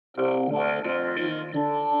The weather in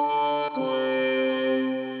Brooklyn.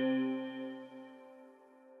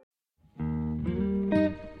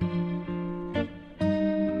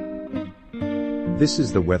 This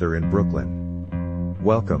is the weather in Brooklyn.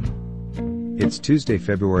 Welcome. It's Tuesday,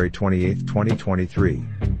 February 28, 2023.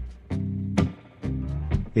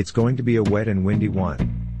 It's going to be a wet and windy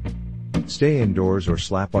one. Stay indoors or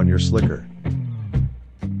slap on your slicker.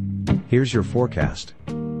 Here's your forecast.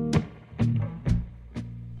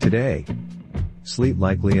 Today, sleet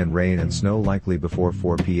likely and rain and snow likely before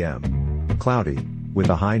 4 p.m. Cloudy, with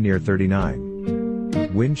a high near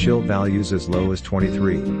 39. Wind chill values as low as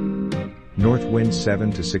 23. North winds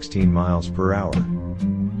 7 to 16 miles per hour.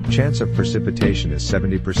 Chance of precipitation is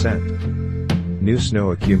 70%. New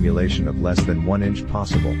snow accumulation of less than 1 inch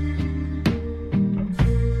possible.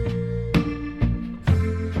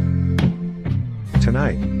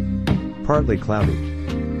 Tonight, partly cloudy.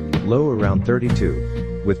 Low around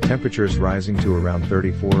 32, with temperatures rising to around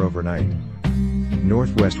 34 overnight.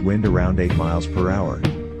 Northwest wind around 8 miles per hour.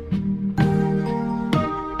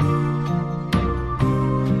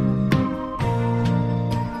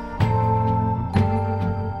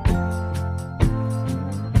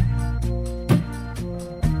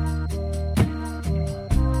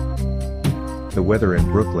 The Weather in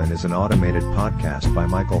Brooklyn is an automated podcast by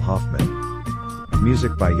Michael Hoffman.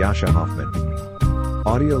 Music by Yasha Hoffman.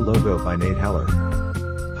 Audio logo by Nate Heller.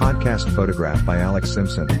 Podcast photograph by Alex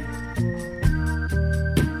Simpson.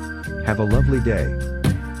 Have a lovely day.